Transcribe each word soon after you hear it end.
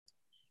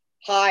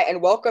Hi,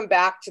 and welcome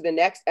back to the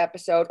next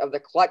episode of the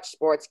Clutch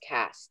Sports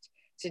Cast.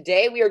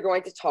 Today, we are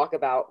going to talk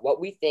about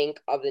what we think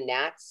of the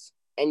Nats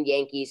and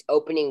Yankees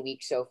opening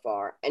week so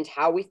far, and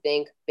how we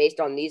think, based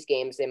on these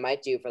games, they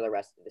might do for the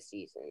rest of the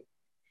season.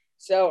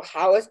 So,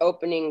 how has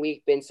opening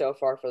week been so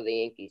far for the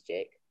Yankees,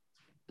 Jake?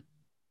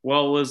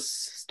 Well, it was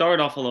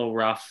started off a little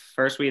rough.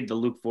 First, we had the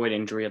Luke Voigt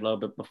injury a little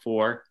bit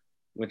before,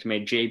 which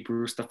made Jay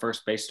Bruce the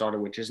first base starter,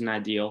 which isn't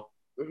ideal.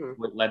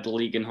 Mm-hmm. What led the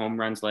league in home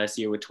runs last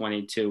year with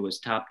 22, was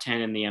top 10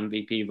 in the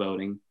MVP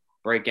voting.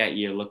 Breakout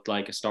year, looked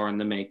like a star in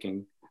the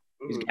making.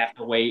 He's Mm-hmm. gonna have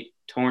to wait.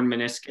 Torn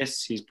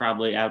meniscus. He's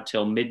probably out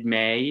till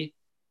mid-May,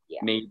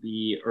 Yeah.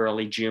 maybe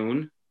early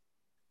June.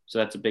 So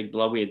that's a big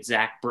blow. We had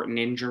Zach Britton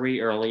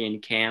injury early in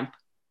camp.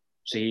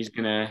 So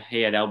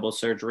he had elbow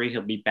surgery.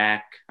 He'll be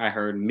back, I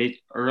heard,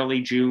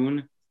 early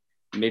June,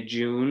 mid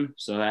June.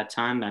 So that's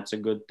a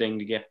good thing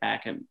to get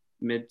back at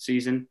mid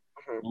season.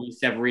 Mm-hmm. Only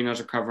Severino's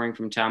recovering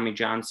from Tommy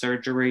John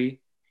surgery.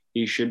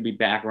 He should be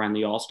back around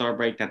the All Star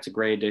break. That's a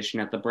great addition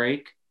at the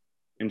break.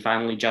 And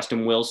finally,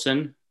 Justin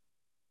Wilson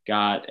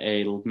got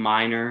a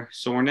minor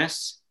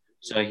soreness.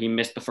 So he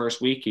missed the first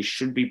week. He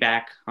should be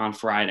back on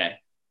Friday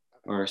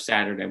or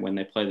Saturday when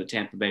they play the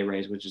Tampa Bay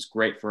Rays, which is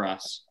great for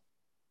us.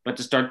 But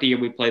to start the year,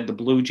 we played the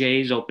Blue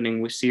Jays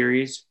opening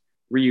series,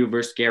 Ryu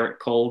versus Garrett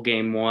Cole,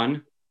 game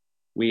one.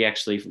 We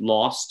actually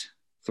lost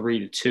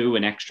 3-2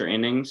 in extra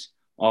innings.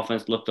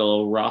 Offense looked a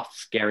little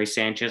rough. Gary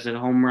Sanchez had a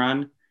home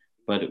run,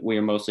 but we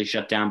were mostly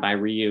shut down by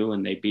Ryu,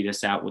 and they beat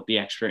us out with the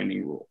extra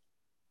inning rule.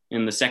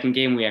 In the second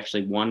game, we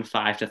actually won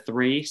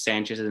 5-3.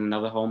 Sanchez had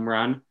another home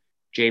run.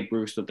 Jay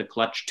Bruce with the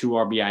clutch 2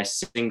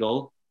 RBI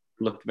single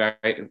looked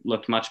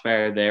much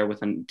better there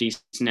with a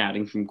decent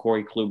outing from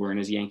Corey Kluber in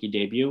his Yankee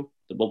debut.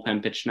 The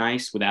bullpen pitched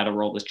nice without a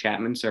Aroldis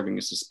Chapman serving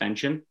a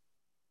suspension.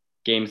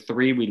 Game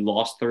 3, we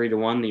lost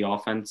 3-1. The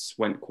offense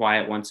went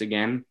quiet once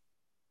again.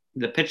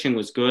 The pitching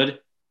was good.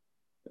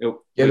 The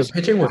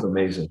pitching was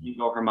amazing.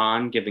 Domingo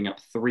Germán giving up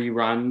 3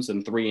 runs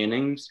in 3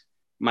 innings.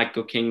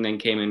 Michael King then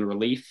came in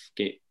relief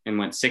and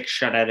went 6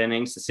 shutout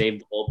innings to save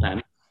the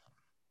bullpen.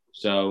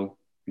 So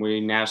we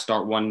now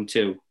start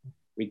 1-2.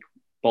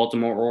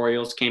 Baltimore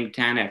Orioles came to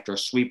town after a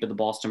sweep of the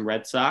Boston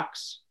Red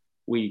Sox.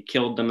 We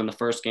killed them in the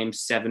first game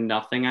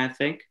 7-0, I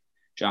think.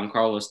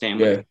 Giancarlo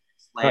Stanley.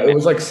 Yeah. It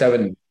was like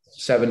 7-1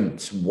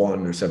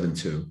 or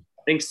 7-2.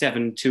 I think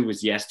 7-2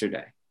 was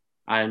yesterday.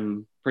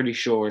 I'm pretty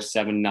sure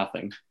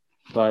 7-0.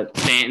 But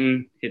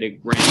Stanton hit a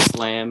grand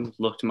slam,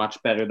 looked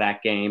much better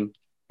that game.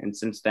 And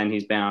since then,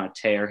 he's been on a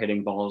tear,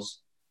 hitting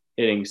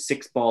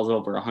 6 balls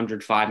over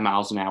 105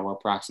 miles an hour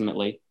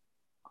approximately.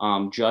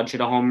 Judge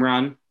hit a home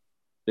run.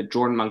 The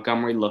Jordan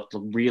Montgomery looked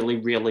really,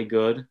 really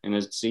good in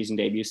his season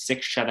debut.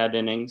 6 shutout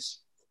innings.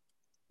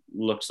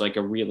 Looks like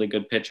a really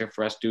good pitcher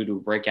for us due to a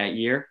breakout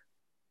year.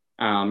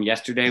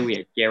 Yesterday, we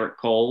had Garrett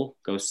Cole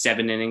go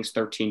 7 innings,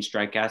 13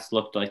 strikeouts.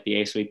 Looked like the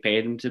ace we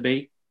paid him to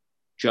be.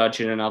 Judge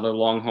hit another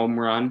long home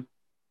run.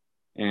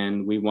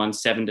 And we won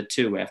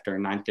 7-2 after a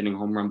 9th inning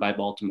home run by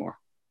Baltimore.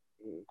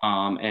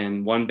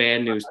 And one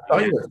bad news.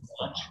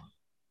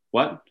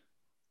 What?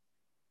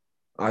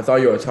 I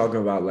thought you were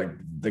talking about like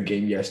the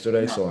game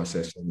yesterday, so I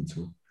said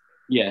 7-2.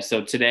 Yeah,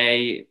 so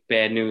today,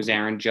 bad news,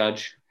 Aaron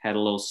Judge had a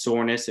little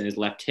soreness in his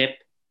left hip.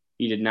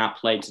 He did not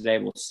play today.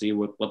 We'll see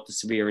what the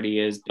severity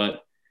is,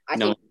 but I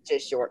think it's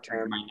just short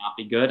term. Might not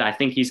be good. I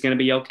think he's going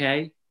to be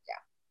okay. Yeah.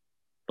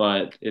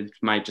 But it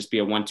might just be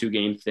a 1-2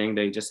 game thing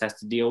that he just has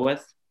to deal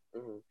with.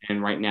 Mm-hmm.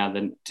 And right now,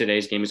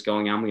 today's game is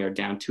going on. We are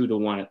down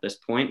 2-1 at this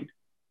point,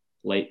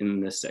 late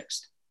in the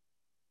 6th.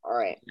 All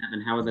right.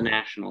 And how are the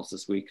Nationals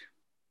this week?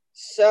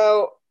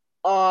 So,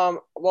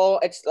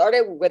 well, it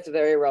started with a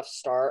very rough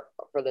start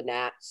for the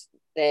Nats.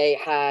 They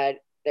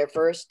had their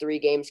first 3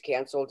 games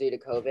canceled due to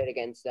COVID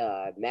against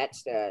the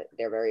Mets, their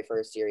very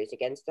first series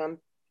against them.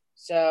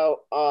 So,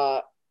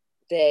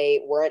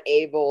 they weren't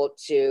able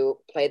to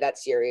play that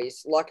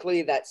series.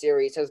 Luckily, that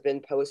series has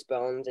been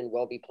postponed and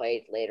will be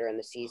played later in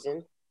the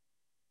season.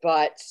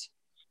 But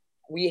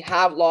we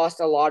have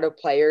lost a lot of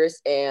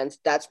players, and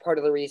that's part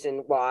of the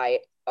reason why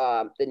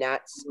the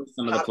Nats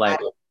have had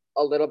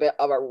a little bit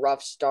of a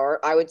rough start,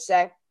 I would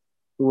say.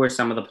 Who are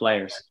some of the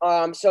players?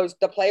 So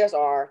the players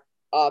are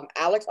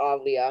Alex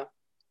Avila,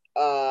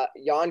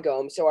 Yan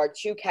Gomes. So our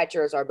 2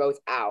 catchers are both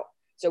out.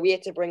 So we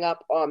had to bring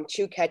up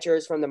 2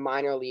 catchers from the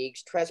minor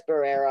leagues, Tres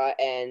Barrera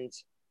and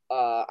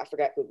I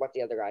forget what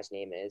the other guy's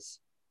name is.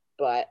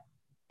 But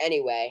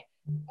anyway,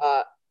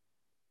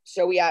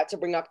 so we had to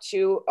bring up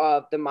 2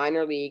 of the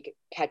minor league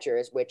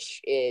catchers, which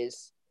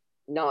is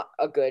not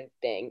a good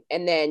thing.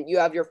 And then you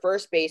have your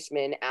first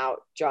baseman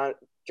out,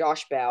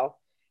 Josh Bell.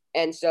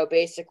 And so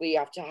basically you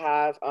have to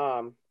have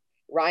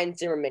Ryan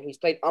Zimmerman. He's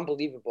played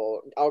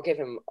unbelievable. I'll give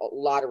him a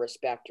lot of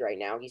respect right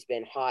now. He's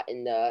been hot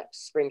in the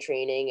spring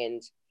training,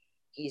 and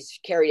he's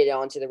carried it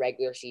on to the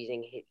regular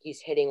season.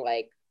 He's hitting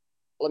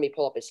let me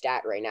pull up his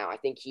stat right now. I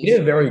think he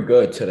did very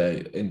good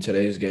today in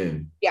today's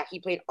game. Yeah, he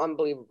played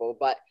unbelievable.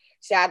 But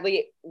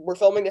sadly, we're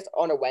filming this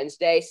on a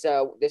Wednesday,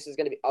 so this is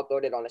going to be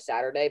uploaded on a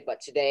Saturday.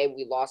 But today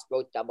we lost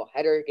both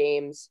doubleheader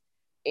games,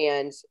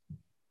 and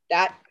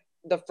that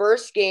the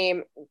first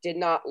game did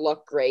not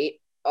look great.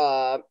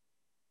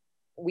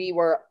 We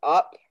were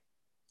up.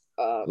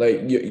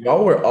 Like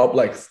y'all were up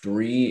like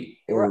 3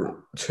 We were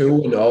or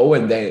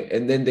 2-0,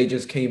 and then they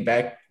just came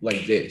back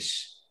like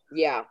this.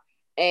 Yeah.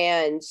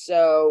 And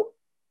so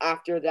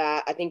after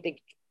that, I think the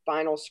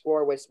final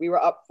score was we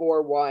were up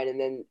 4-1. And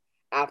then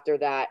after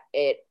that,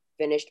 it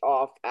finished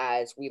off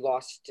as we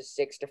lost to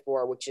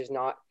 6-4, which is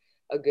not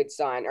a good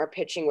sign. Our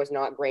pitching was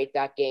not great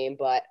that game,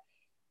 but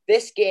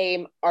this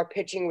game, our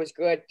pitching was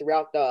good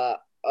throughout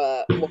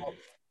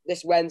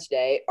this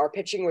Wednesday. Our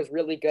pitching was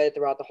really good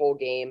throughout the whole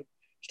game.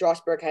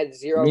 Strasburg had You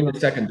zero. mean the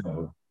second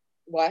double?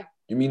 What?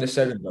 You mean the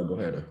second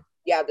doubleheader?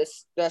 Yeah,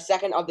 the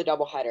second of the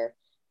doubleheader.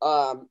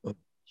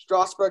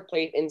 Strasburg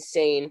played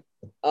insane.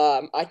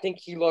 I think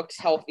he looks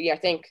healthy. I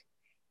think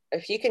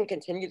if he can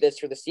continue this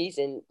for the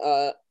season,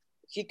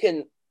 he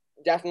can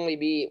definitely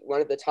be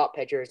one of the top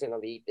pitchers in the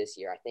league this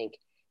year. I think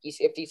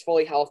if he's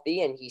fully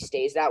healthy and he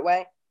stays that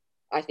way,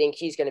 I think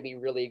he's going to be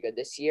really good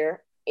this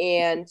year.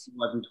 And It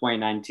was in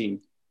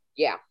 2019.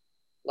 yeah,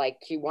 like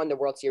he won the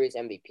World Series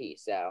MVP.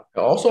 So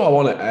Also, I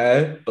want to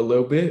add a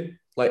little bit.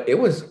 Like I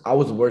was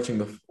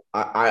watching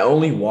I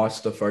only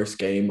watched the first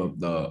game of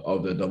the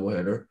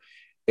doubleheader,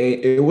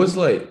 and it was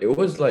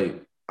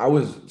like I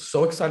was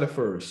so excited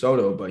for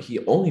Soto, but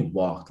he only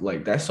walked.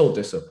 Like that's so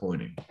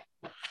disappointing.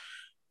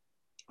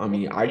 I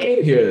mean, I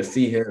came here to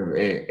see him,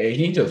 and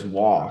he just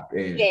walked,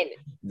 and again,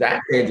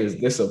 that man is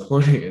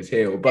disappointing as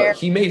hell. they're But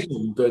he made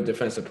some good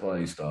defensive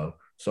play stuff.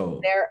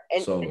 they're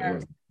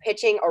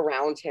pitching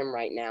around him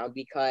right now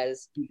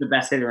because He's the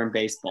best hitter in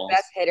baseball.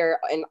 best hitter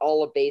in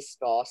all of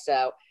baseball.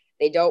 So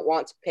they don't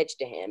want to pitch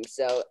to him.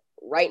 So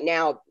right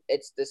now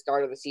it's the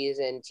start of the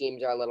season.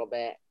 Teams are a little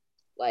bit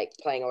like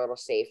playing a little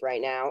safe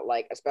right now.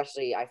 Like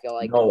especially I feel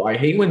like No, I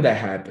hate when that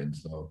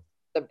happens though.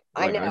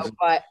 I Like, know,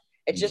 but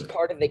it's just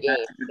part of the game.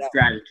 That's a good So,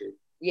 strategy.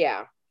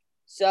 yeah.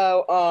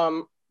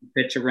 So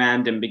Pitch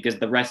around him because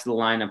the rest of the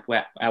lineup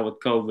out with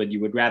COVID, you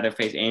would rather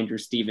face Andrew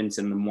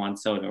Stevenson than Juan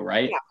Soto,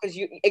 right? yeah, because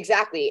you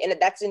exactly, and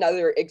that's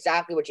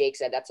exactly what Jake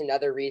said. That's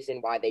another reason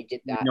why they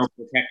did that. No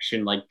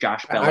protection like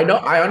Josh Bell. I know,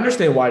 I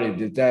understand why they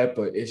did that,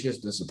 but it's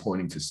just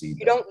disappointing to see.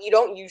 You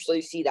don't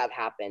usually see that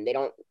happen. They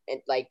don't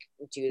like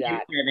do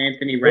that. And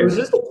Anthony It was Rendon.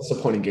 just a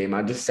disappointing game.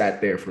 I just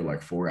sat there for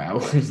like 4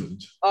 hours.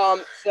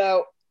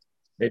 So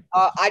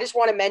I just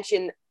want to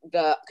mention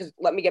because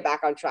let me get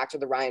back on track to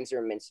the Ryan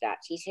Zimmerman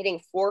stats. He's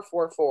hitting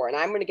 4.44, and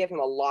I'm going to give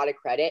him a lot of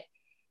credit.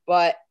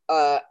 But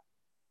the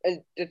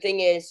thing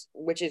is,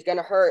 which is going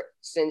to hurt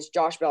since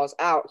Josh Bell is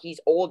out, he's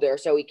older,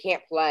 so he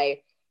can't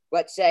play.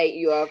 Let's say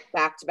you have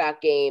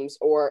back-to-back games,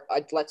 or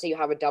let's say you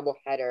have a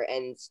doubleheader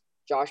and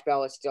Josh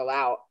Bell is still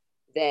out,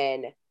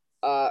 then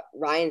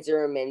Ryan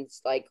Zimmerman's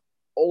like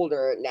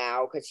older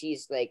now because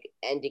he's like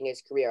ending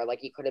his career. Like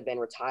he could have been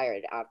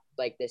retired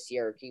like this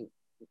year. He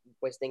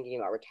was thinking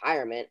about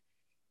retirement.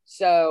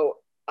 So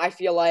I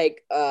feel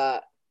like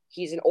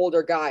he's an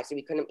older guy, so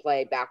he couldn't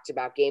play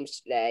back-to-back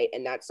games today,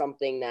 and that's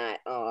something that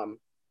So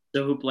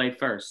who played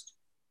first?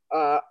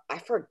 I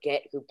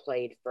forget who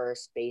played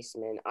first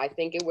baseman. I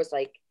think it was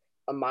like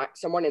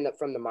someone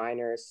from the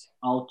minors.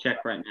 I'll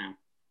check right now.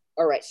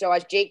 All right, so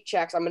as Jake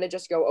checks, I'm gonna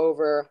just go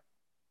over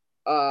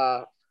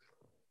other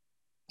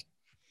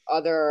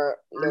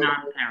Hernan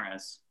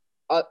Perez.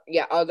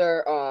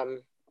 other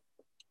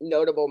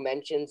notable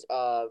mentions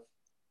of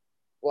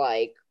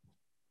like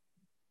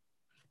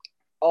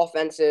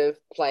offensive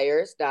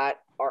players that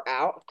are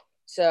out.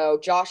 So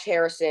Josh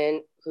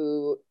Harrison,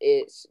 who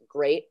is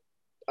great,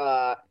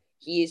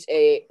 he's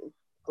a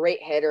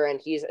great hitter, and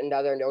he's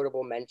another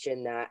notable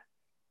mention that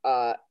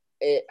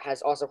it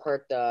has also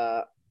hurt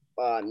the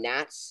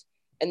Nats.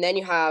 And then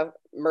you have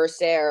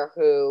Mercer,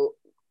 who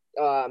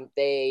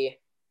they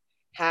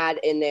had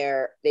in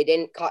there. They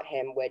didn't cut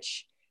him,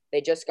 which they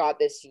just got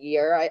this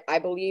year, I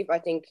believe. I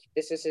think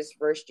this is his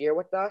first year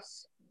with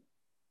us,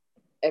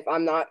 if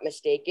I'm not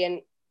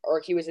mistaken, or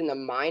he was in the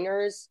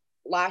minors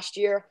last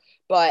year.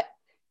 But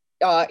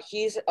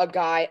he's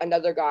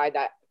another guy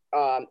that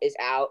is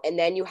out. And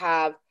then you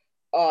have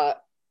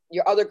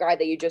your other guy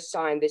that you just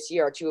signed this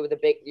year, two of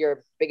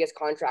your biggest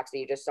contracts that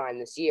you just signed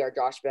this year,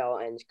 Josh Bell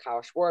and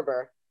Kyle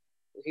Schwarber,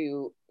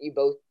 who you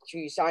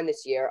signed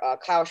this year.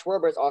 Kyle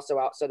Schwarber is also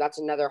out, so that's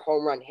another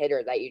home run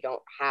hitter that you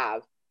don't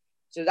have.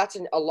 So that's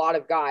a lot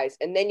of guys.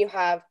 And then you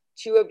have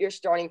two of your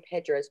starting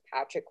pitchers,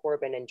 Patrick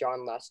Corbin and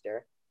John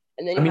Lester.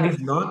 And then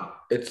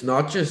it's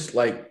not just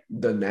like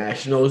the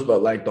Nationals,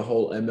 but like the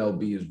whole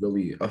MLB is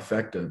really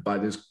affected by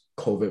this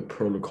COVID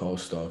protocol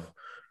stuff.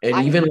 And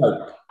I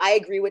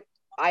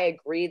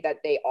agree that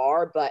they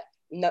are, but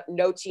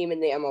no team in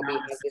the MLB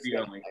has this.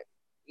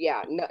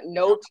 Yeah,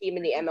 no team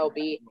in the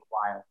MLB.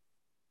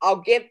 I'll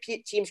give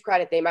teams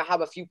credit. They might have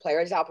a few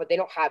players out, but they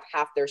don't have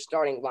half their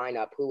starting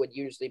lineup who would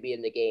usually be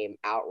in the game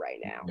out right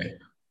now. Okay.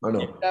 I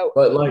know. So,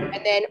 but like,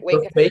 and then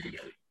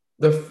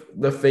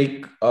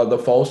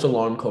the false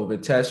alarm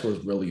COVID test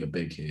was really a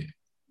big hit.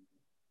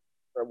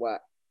 For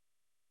what?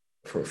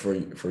 For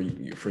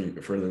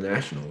the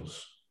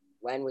Nationals.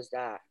 When was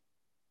that?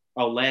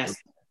 Last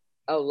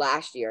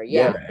year.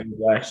 Yeah.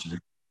 Last year.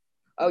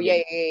 Oh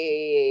yeah.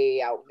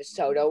 The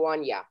Soto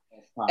one, yeah.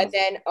 And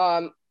then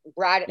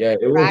Brad Yeah,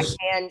 it Brad was.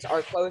 Hand,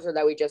 our closer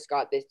that we just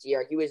got this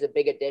year, he was a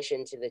big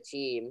addition to the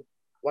team,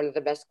 one of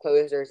the best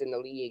closers in the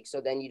league.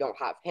 So then you don't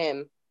have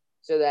him.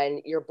 So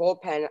then your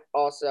bullpen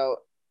also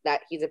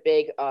that he's a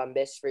big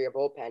miss for your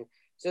bullpen.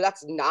 So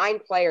that's 9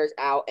 players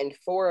out, and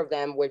 4 of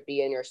them would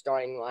be in your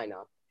starting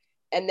lineup.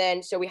 And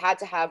then so we had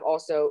to have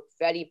also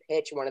Fetty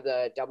pitch one of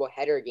the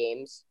doubleheader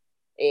games,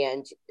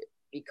 and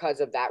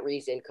because of that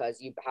reason, because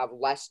you have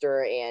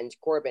Lester and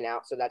Corbin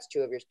out, so that's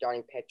 2 of your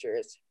starting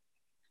pitchers.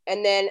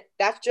 And then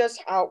that's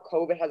just how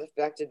COVID has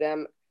affected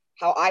them.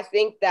 How I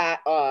think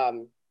that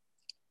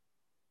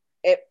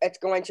it's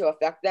going to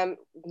affect them.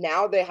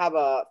 Now they have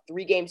a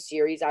 3-game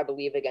series, I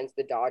believe, against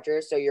the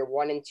Dodgers. So you're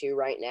 1-2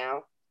 right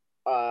now.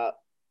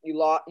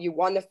 You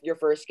won your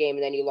first game,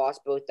 and then you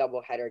lost both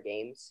doubleheader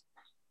games.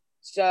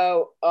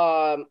 So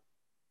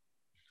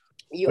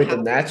Wait, the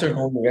Nats are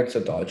going against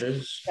the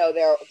Dodgers? So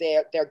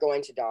they're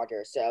going to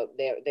Dodgers. So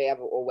they have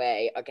a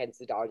way against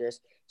the Dodgers.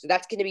 So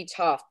that's going to be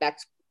tough.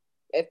 That's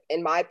if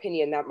in my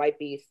opinion that might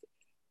be.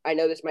 I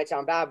know this might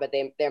sound bad, but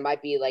there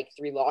might be like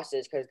 3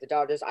 losses because the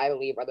Dodgers, I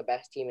believe, are the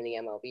best team in the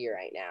MLB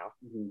right now.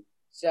 Mm-hmm.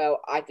 So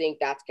I think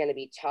that's going to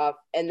be tough.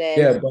 And then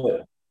Yeah,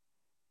 but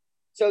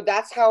so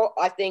that's how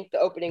I think the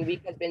opening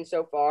week has been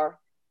so far.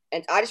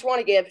 And I just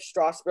want to give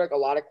Strasburg a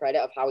lot of credit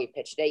of how he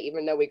pitched today,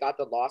 even though we got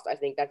the loss. I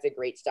think that's a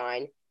great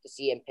sign to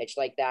see him pitch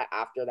like that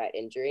after that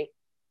injury.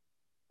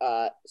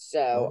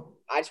 So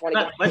I just want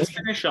to let's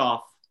finish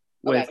off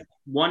with Okay.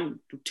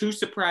 2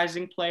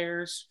 surprising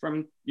players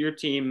from your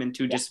team and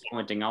 2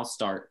 disappointing. I'll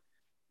start.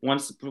 One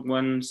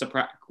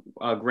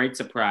great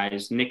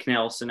surprise, Nick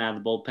Nelson out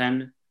of the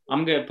bullpen.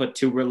 I'm gonna put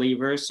 2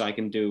 relievers so I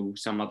can do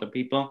some other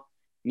people.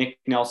 Nick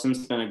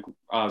Nelson's been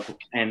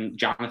and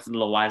Jonathan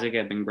Loáisiga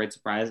have been great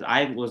surprise.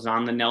 I was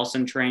on the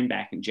Nelson train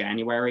back in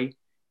January,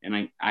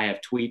 and I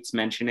have tweets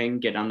mentioning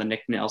get on the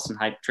Nick Nelson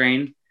hype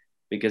train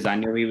because I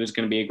knew he was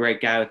going to be a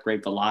great guy with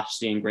great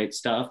velocity and great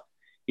stuff.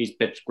 He's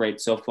pitched great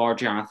so far.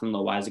 Jonathan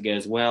Loáisiga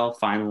as well,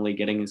 finally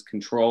getting his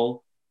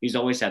control. He's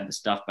always had the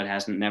stuff, but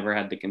never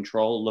had the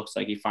control. Looks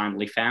like he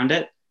finally found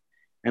it.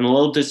 And a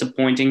little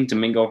disappointing,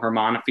 Domingo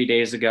Germán a few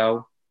days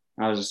ago.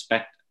 I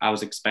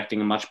was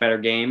expecting a much better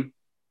game.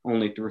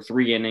 Only threw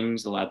 3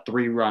 innings, allowed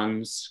 3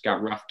 runs,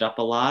 got roughed up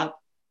a lot.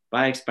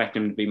 But I expect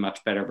him to be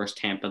much better versus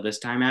Tampa this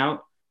time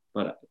out.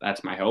 But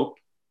that's my hope.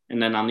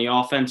 And then on the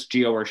offense,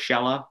 Gio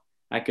Urshela.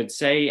 I could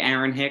say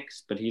Aaron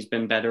Hicks, but he's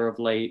been better of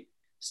late.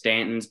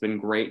 Stanton's been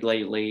great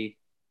lately.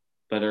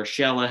 But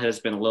Urshela has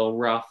been a little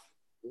rough.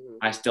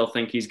 I still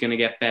think he's going to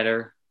get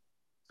better.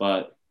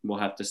 But we'll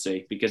have to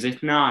see. Because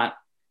if not,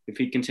 if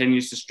he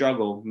continues to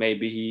struggle,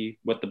 maybe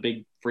with the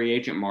big free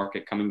agent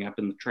market coming up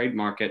in the trade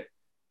market,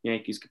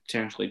 Yankees could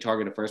potentially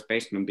target a third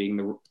baseman being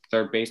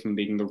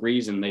the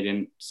reason they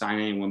didn't sign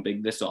anyone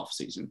big this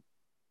offseason.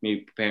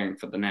 Maybe preparing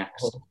for the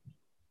next.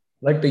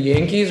 Like the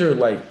Yankees are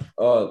like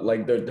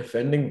they're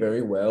defending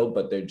very well,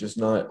 but they're just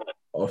not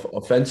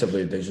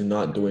offensively. They're just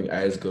not doing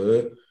as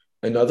good.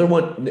 Another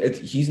one,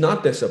 he's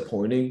not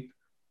disappointing,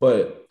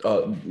 but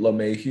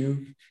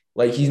LeMahieu,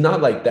 like he's not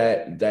like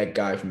that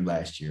guy from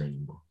last year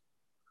anymore.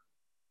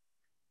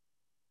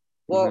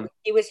 Well,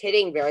 he was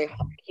hitting very.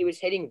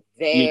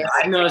 Yeah,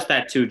 I noticed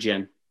that too,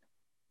 Jen.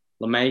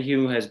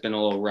 LeMahieu has been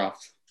a little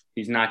rough.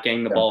 He's not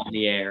getting the ball in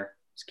the air.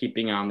 He's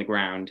keeping it on the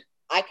ground.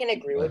 I can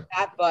agree with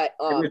that, but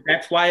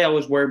that's why I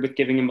was worried with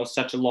giving him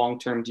such a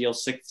long-term deal,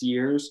 6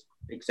 years.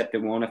 Except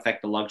it won't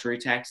affect the luxury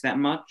tax that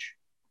much.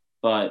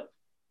 But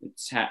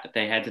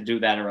they had to do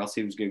that, or else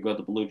he was going to go to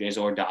the Blue Jays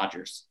or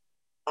Dodgers.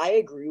 I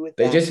agree with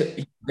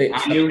that.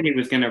 I knew he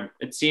was going to.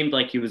 It seemed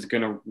like he was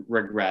going to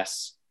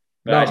regress.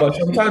 But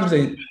sometimes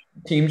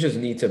teams just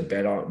need to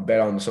bet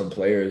on some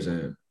players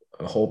and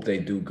hope they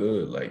do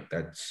good. Like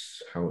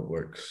that's how it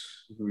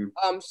works.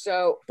 Mm-hmm.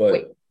 So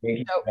I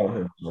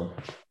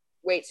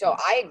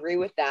agree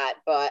with that,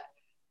 but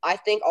I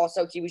think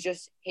also he was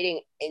just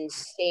hitting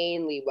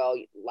insanely well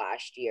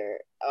last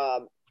year.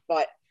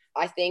 But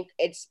I think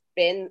it's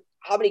been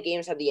how many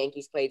games have the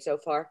Yankees played so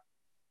far?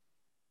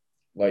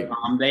 They're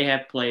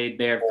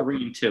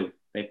 3-2.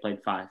 They played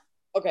 5.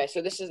 Okay,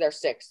 so this is their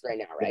 6th right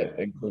now, right?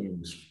 Yeah,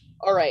 including.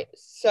 All right,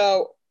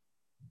 so,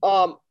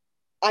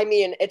 I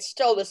mean, it's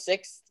still the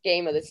 6th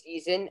game of the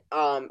season.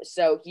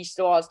 So he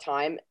still has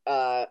time.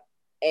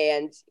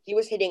 And he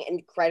was hitting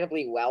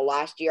incredibly well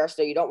last year.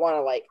 So you don't want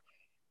to like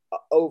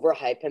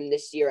overhype him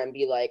this year and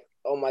be like,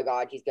 oh my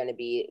God, he's going to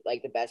be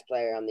like the best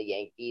player on the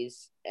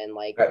Yankees. And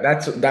like,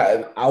 that's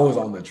I was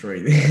on the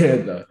train.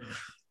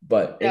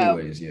 But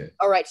anyways, yeah.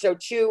 All right. So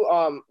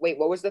wait,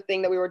 what was the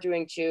thing that we were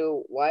doing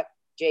to what,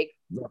 Jake?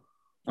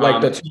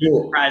 Like the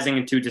 2 surprising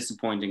and 2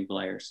 disappointing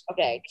players.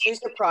 Okay. 2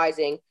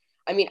 surprising.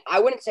 I mean, I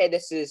wouldn't say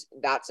this is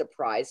that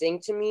surprising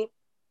to me,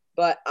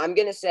 but I'm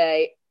going to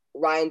say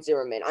Ryan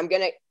Zimmerman. I'm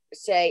going to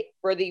say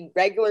for the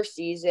regular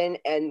season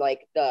and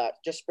like the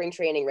just spring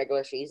training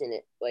regular season,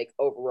 like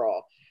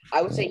overall,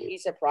 I would say he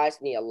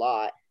surprised me a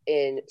lot.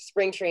 in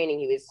spring training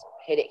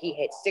he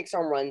hit 6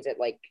 home runs at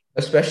like,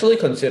 especially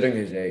considering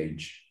his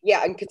age.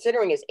 yeah, and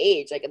considering his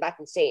age, like that's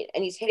insane.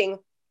 And he's hitting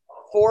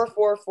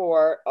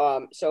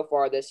 4.44 so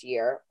far this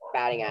year,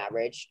 batting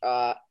average.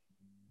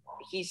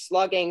 He's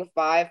slugging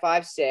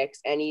 5.56,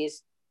 and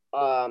he's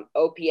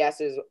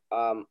OPS is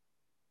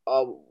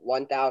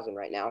 1,000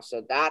 right now.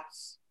 So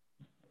that's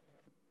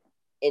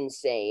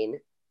insane.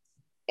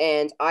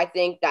 And I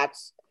think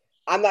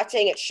I'm not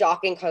saying it's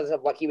shocking because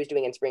of what he was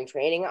doing in spring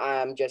training.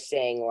 I'm just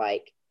saying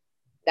like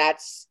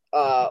that's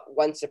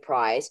one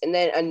surprise. And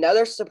then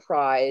another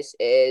surprise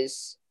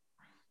is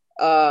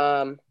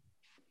I'm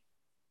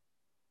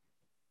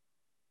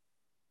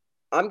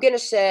gonna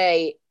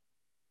say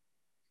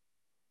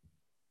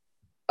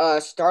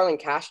Starlin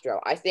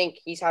Castro. I think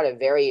he's had a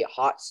very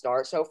hot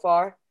start so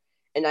far,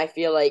 and I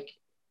feel like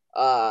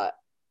I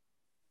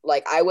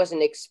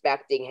wasn't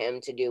expecting him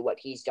to do what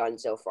he's done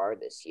so far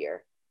this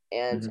year,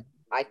 and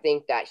I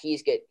think that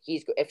he's good.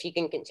 If he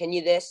can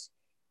continue this,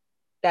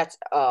 that's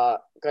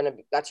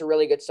that's a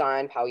really good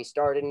sign of how he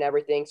started and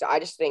everything. So I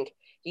just think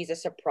he's a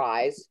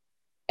surprise.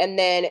 And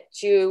then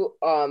two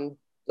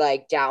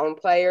like down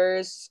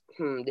players.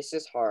 This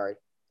is hard.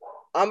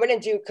 I'm gonna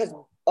do because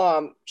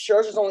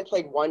Scherzer's only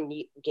played one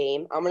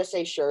game. I'm gonna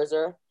say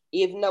Scherzer,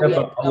 even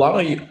though a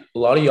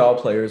lot of y'all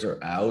players are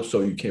out,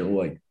 so you can't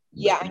like.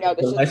 Yeah, I know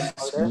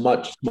this is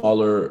much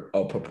smaller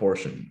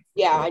proportion.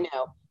 Yeah, I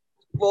know.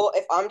 Well,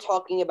 if I'm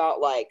talking about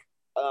like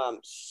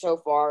so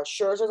far,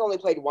 Scherzer's only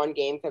played one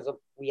game because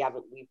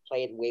we've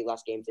played way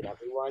less games than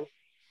everyone.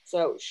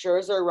 So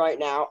Scherzer right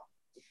now,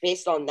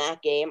 based on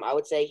that game, I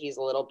would say he's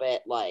a little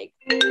bit like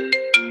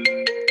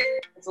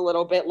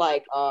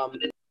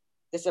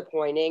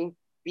disappointing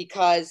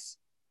because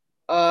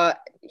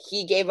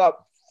he gave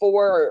up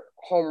 4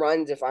 home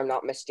runs if I'm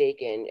not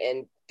mistaken,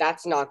 and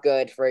that's not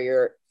good for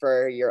your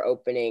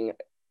opening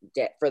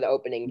for the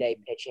opening day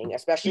pitching,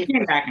 especially. He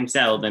came back and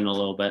settled in a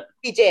little bit.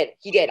 He did.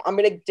 I'm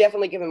gonna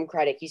definitely give him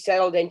credit. He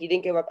settled in. He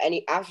didn't give up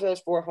any after those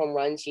 4 home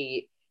runs.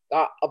 He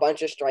got a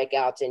bunch of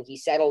strikeouts and he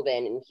settled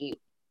in, and he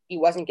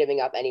wasn't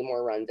giving up any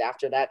more runs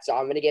after that. So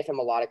I'm gonna give him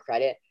a lot of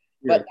credit.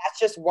 Yeah. But that's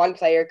just one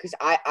player because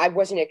I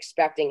wasn't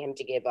expecting him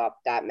to give up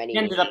that many. He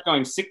ended up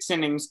going 6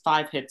 innings,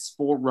 5 hits,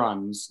 4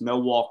 runs, no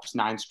walks,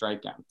 9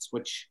 strikeouts,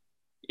 which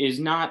is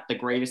not the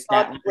greatest.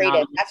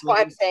 That's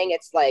why I'm saying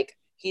it's like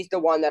he's the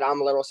one that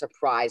I'm a little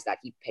surprised that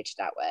he pitched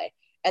that way.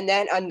 And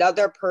then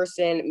another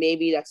person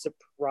maybe that's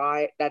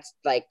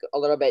like a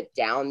little bit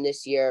down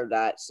this year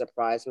that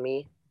surprised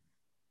me.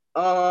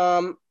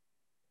 I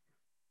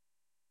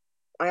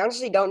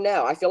honestly don't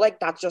know. I feel like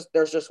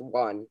there's just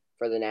one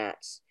for the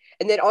Nats.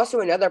 And then also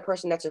another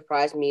person that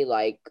surprised me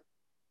like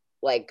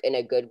in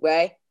a good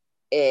way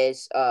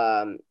is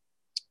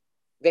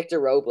Victor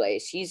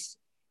Robles.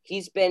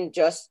 He's been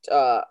just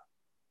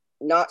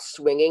not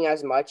swinging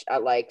as much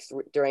at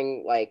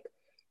during like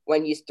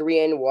when he's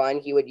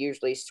 3-1, he would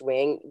usually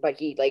swing, but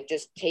he like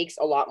just takes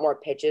a lot more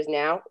pitches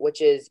now,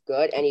 which is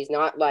good. And he's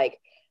not like,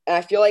 and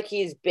I feel like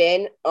he's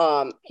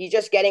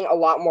just getting a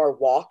lot more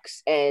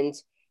walks, and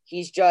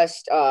he's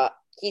just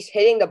he's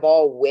hitting the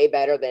ball way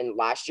better than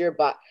last year.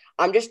 But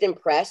I'm just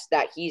impressed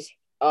that he's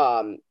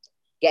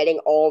getting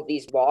all of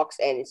these walks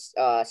and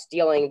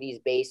stealing these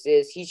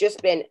bases.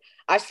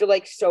 I feel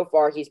like so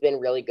far he's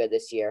been really good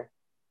this year.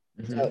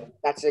 Mm-hmm. So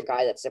that's a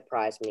guy that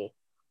surprised me.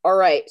 All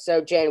right.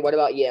 So Jen, what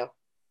about you?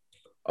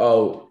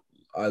 Oh,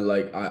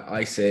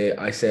 I say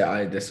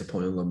I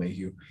disappointed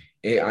LeMahieu.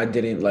 I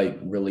didn't like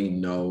really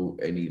know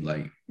any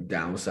like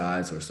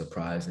downsides or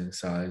surprising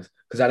sides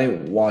because I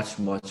didn't watch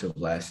much of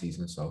last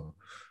season. So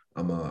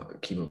I'm gonna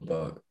keep a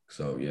bug.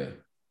 So yeah.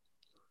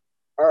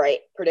 All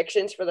right.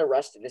 Predictions for the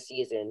rest of the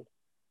season.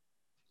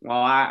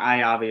 Well,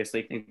 I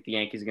obviously think the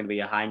Yankees are going to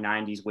be a high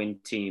 90s win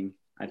team.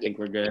 I think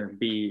we're going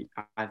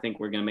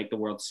to make the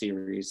World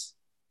Series.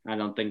 I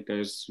don't think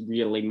there's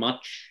really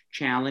much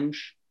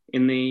challenge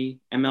in the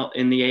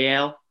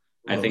AL.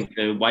 I think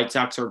the White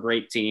Sox are a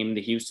great team.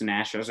 The Houston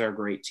Astros are a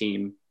great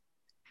team.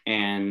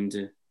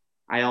 And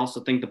I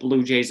also think the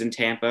Blue Jays and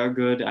Tampa are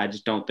good. I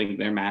just don't think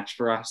they're matched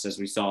for us. As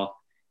we saw,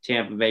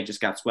 Tampa Bay just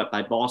got swept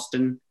by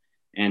Boston,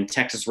 and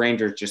Texas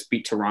Rangers just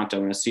beat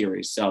Toronto in a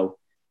series. So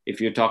if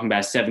you're talking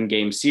about a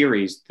 7-game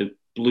series, the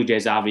Blue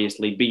Jays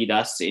obviously beat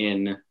us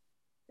in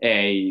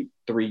a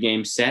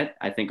 3-game set.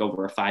 I think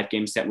over a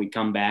 5-game set, we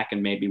come back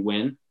and maybe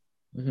win.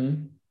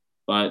 Mm-hmm.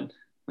 But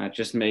that's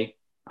just me.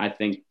 I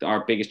think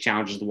our biggest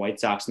challenge is the White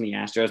Sox and the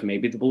Astros,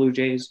 maybe the Blue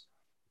Jays.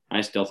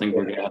 I still think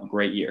we're going to have a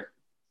great year.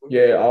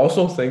 Yeah, I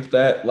also think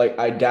that, like,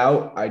 I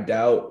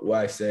doubt what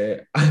I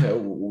said.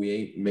 We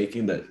ain't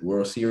making the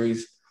World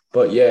Series.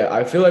 But, yeah,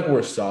 I feel like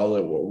we're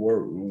solid.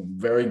 We're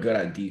very good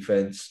at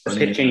defense.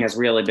 Pitching has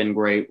really been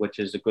great, which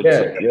is a good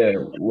sign. Yeah,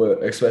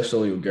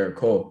 especially with Garrett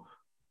Cole.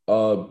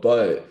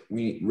 But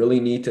we really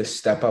need to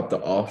step up the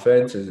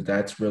offense, as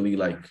that's really,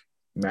 like,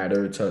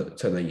 matter to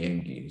the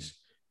Yankees.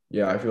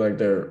 Yeah, I feel like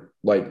they're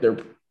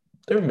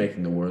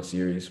making the World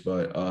Series,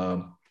 but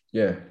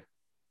yeah.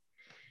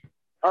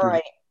 All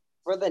right.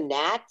 For the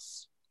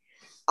Nats,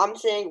 I'm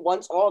saying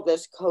once all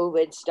this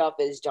COVID stuff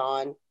is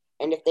done,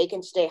 and if they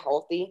can stay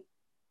healthy,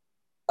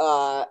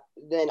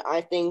 then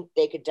I think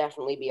they could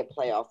definitely be a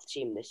playoff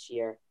team this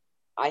year.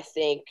 I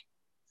think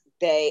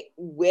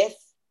with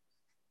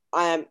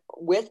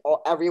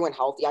everyone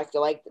healthy, I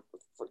feel like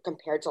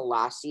compared to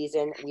last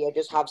season, we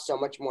just have so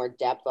much more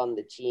depth on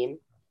the team.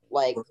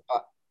 Like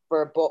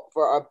for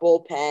our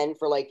bullpen,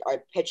 for like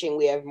our pitching,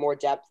 we have more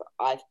depth.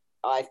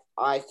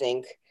 I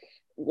think.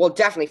 Well,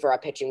 definitely for our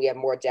pitching, we have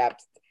more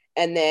depth,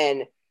 and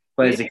then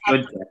But is it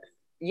good depth?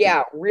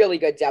 Yeah, really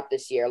good depth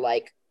this year.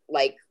 Like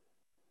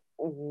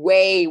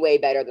way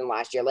better than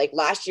last year. Like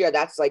last year,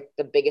 that's like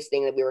the biggest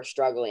thing that we were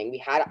struggling. We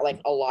had like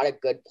a lot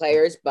of good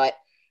players, but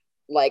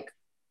like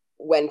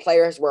when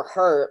players were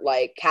hurt,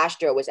 like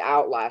Castro was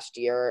out last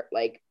year,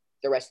 like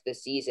the rest of the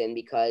season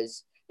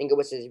because I think it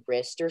was his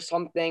wrist or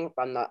something. If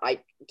I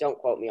don't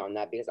quote me on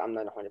that because I'm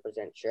not 100%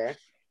 sure.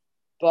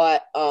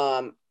 But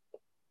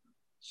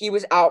he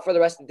was out for the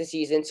rest of the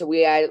season. So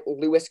we had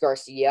Luis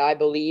Garcia, I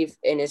believe,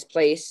 in his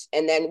place.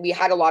 And then we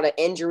had a lot of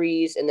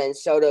injuries and then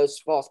Soto's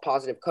false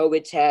positive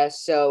COVID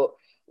test. So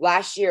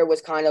last year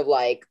was kind of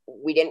like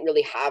we didn't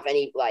really have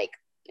any like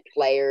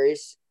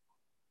players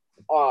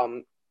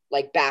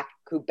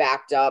who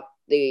backed up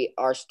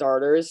our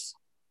starters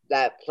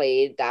that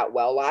played that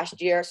well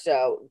last year.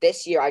 So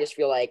this year I just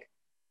feel like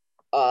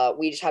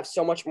we just have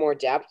so much more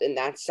depth, and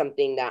that's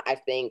something that I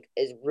think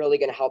is really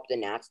going to help the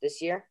Nats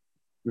this year.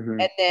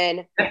 Mm-hmm. And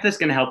then depth is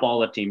going to help all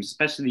the teams,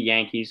 especially the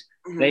Yankees.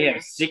 Mm-hmm. They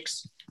have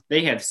six.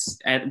 They have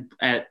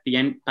at the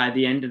end by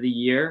the end of the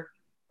year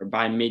or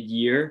by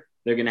mid-year,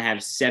 they're going to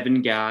have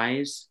 7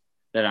 guys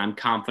that I'm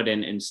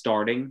confident in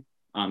starting.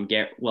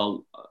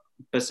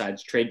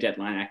 Besides trade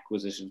deadline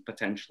acquisitions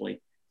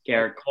potentially,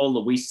 Garrett Cole,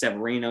 Luis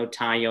Severino,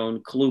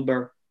 Tyone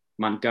Kluber,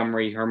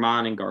 Montgomery,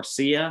 Herman, and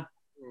Garcia.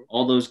 Mm-hmm.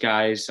 All those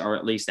guys are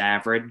at least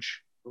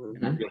average,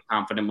 and I feel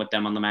confident with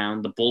them on the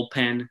mound. The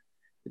bullpen.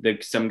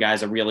 Some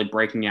guys are really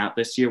breaking out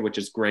this year, which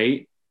is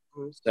great.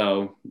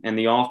 So, and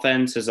the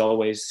offense, as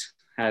always,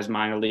 has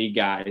minor league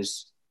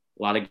guys,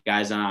 a lot of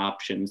guys on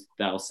options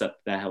that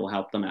will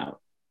help them out.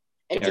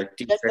 And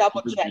just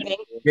double checking.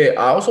 Yeah,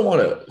 I also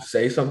want to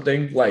say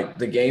something. Like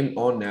the game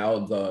on now,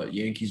 the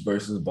Yankees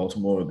versus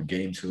Baltimore, the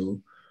game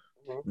 2.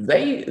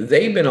 Mm-hmm.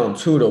 They've been on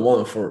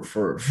 2-1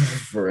 for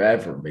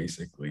forever,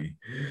 basically.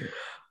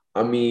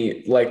 I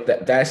mean, like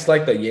that's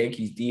like the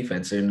Yankees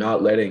defense. They're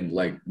not letting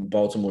like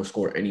Baltimore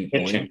score any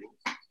point.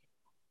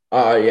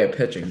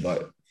 Pitching,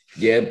 but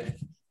yeah,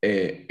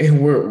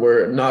 and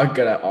we're not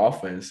good at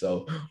offense,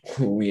 so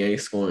we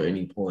ain't scoring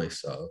any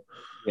points. So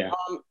yeah.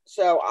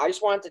 So I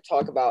just wanted to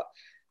talk about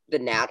the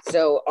Nats.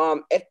 So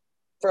if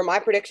for my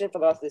prediction for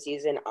the rest of the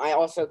season, I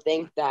also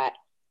think that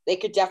they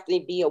could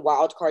definitely be a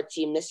wild card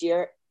team this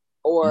year,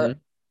 or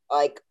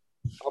like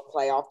a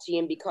playoff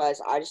team,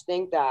 because I just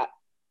think that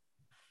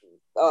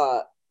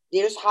they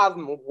just have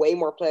way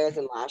more players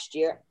than last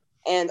year,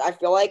 and I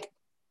feel like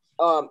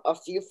a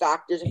few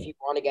factors if you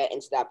want to get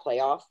into that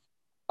playoff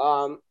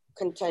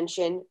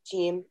contention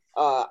team.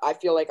 I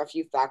feel like a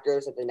few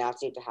factors that the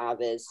Nats need to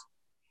have is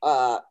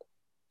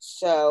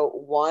so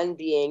one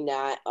being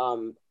that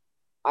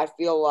I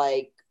feel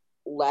like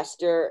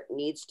Lester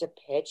needs to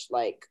pitch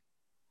like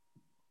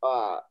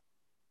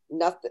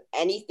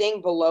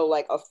anything below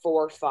like a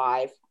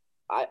 4.5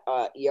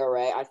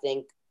 ERA. I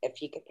think if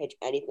he could pitch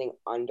anything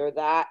under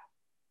that,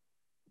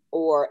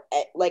 or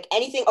like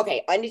anything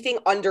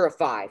under a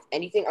 5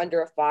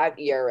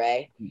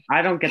 ERA.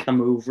 I don't get the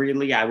move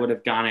really. I would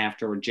have gone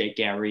after Jake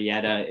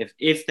Arrieta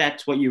if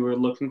that's what you were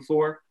looking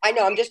for. I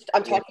know. I'm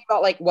talking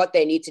about like what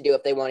they need to do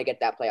if they want to get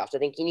that playoffs. I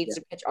think he needs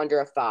to pitch under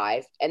a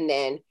 5, and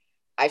then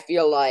I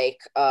feel like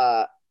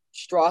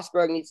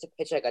Strasburg needs to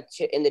pitch like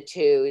in the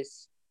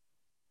 2s,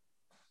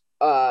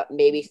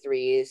 maybe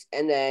 3s,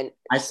 and then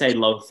I say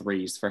low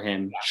 3s for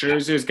him. Yeah.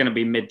 Scherzer's going to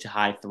be mid to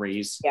high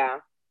 3s. Yeah.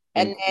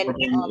 And then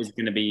is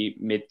going to be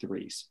mid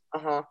 3s.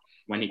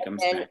 When he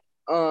comes back.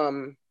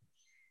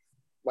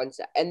 One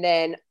sec. And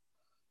then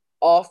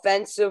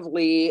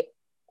offensively,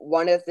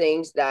 one of the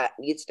things that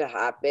needs to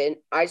happen,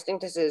 I just think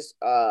this is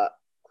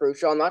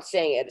crucial. I'm not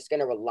saying it's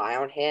going to rely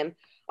on him.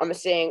 I'm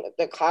saying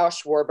the Kyle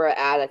Schwarber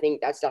ad, I think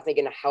that's definitely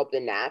going to help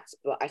the Nats.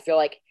 But I feel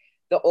like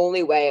the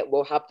only way it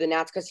will help the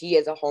Nats, because he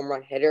is a home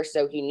run hitter,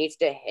 so he needs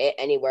to hit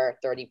anywhere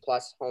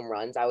 30-plus home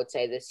runs, I would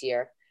say, this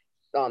year,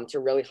 to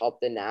really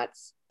help the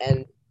Nats.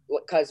 And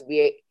because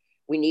we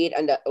need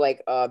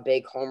a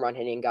big home run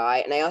hitting guy.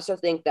 And I also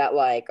think that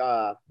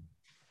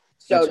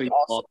Soto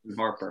also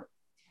Harper.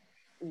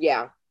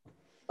 Yeah.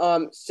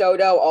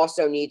 Soto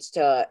also needs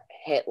to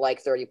hit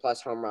like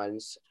 30-plus home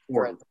runs.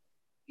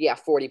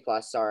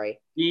 40-plus, sorry.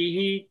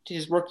 He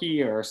his rookie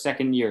year or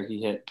second year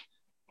he hit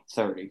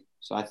 30.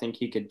 So I think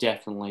he could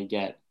definitely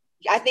get.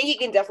 I think he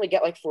can definitely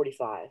get like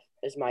 45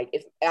 is my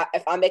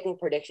if I'm making a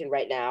prediction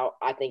right now,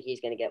 I think he's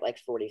going to get like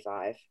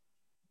 45.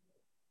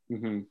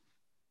 Mhm.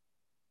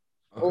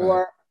 Okay.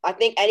 Or I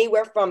think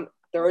anywhere from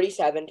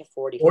 37 to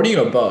 45. 40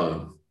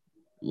 above.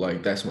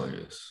 Like, that's my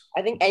guess.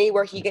 I think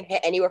he can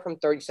hit anywhere from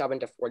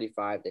 37 to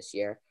 45 this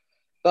year.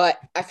 But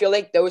I feel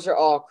like those are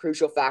all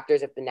crucial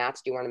factors if the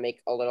Nats do want to make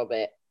a little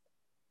bit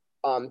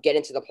get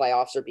into the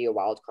playoffs or be a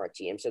wild card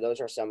team. So those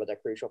are some of the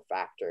crucial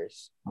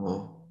factors.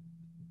 Oh.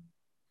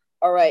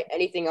 All right.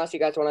 Anything else you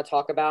guys want to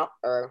talk about?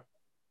 Or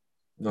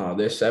No,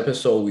 this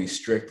episode we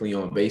strictly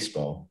on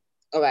baseball.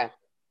 okay.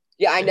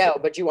 Yeah, I know,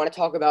 but you want to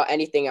talk about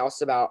anything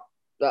else about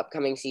the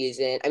upcoming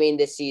season? I mean,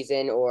 this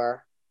season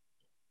or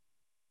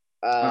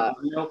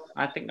Nope,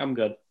 I think I'm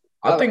good.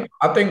 I think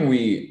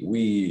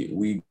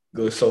we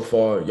good so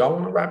far. Y'all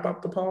want to wrap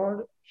up the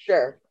pod?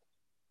 Sure.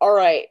 All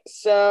right.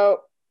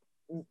 So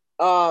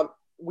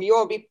we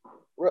will be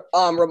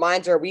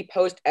reminder we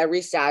post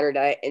every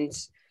Saturday, and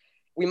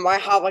we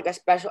might have like a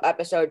special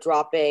episode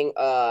dropping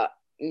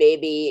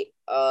maybe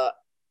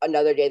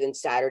another day than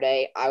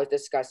Saturday. I was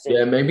discussing.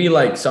 Yeah, maybe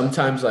like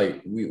sometimes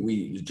like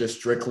we just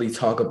strictly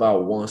talk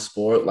about one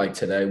sport. Like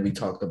today we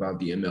talked about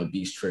the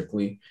MLB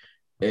strictly,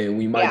 and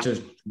we might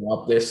just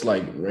drop this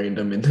like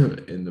random in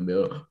the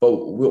middle. But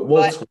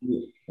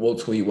we'll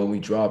tweet when we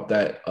drop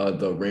that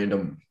the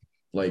random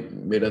like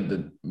mid of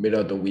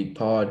the week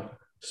pod.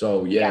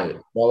 So yeah,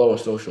 follow our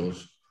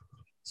socials.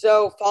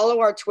 So follow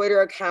our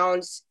Twitter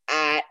accounts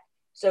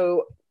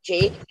so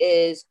Jake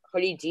is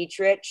Hoodie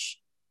Dietrich,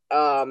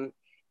 HOODIE,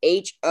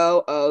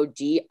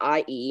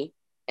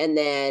 and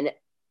then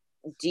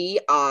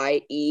DIETRICH,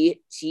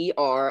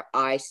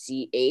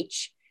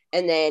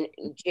 and then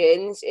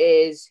Jins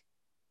is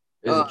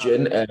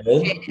Jen L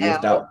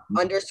without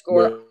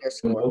underscore.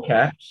 No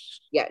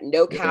caps. Yeah,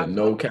 no caps. Yeah,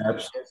 no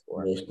caps.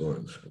 No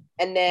scores.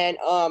 And then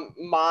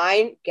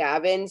mine,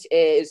 Gavin's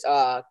is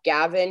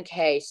Gavin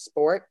K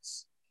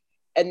Sports.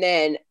 And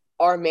then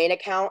our main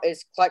account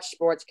is Clutch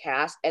Sports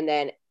Cast, and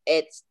then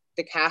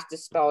the cast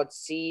is spelled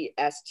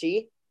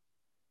CST.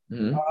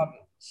 Mm-hmm.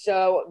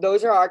 So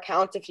those are our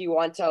accounts if you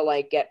want to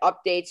like get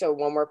updates or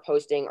when we're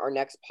posting our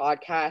next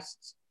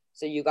podcasts.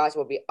 So you guys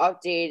will be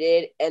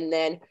updated. And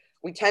then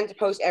we tend to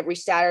post every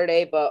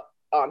Saturday, but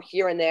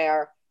here and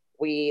there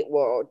we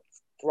will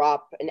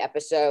drop an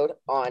episode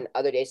on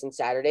other days than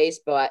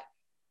Saturdays. But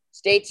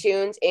stay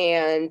tuned,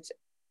 and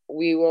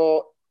we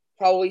will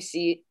probably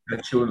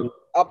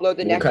upload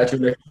the catch you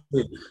next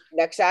week.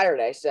 next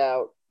Saturday.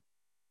 So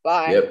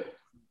bye. Yep.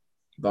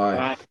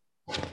 Bye.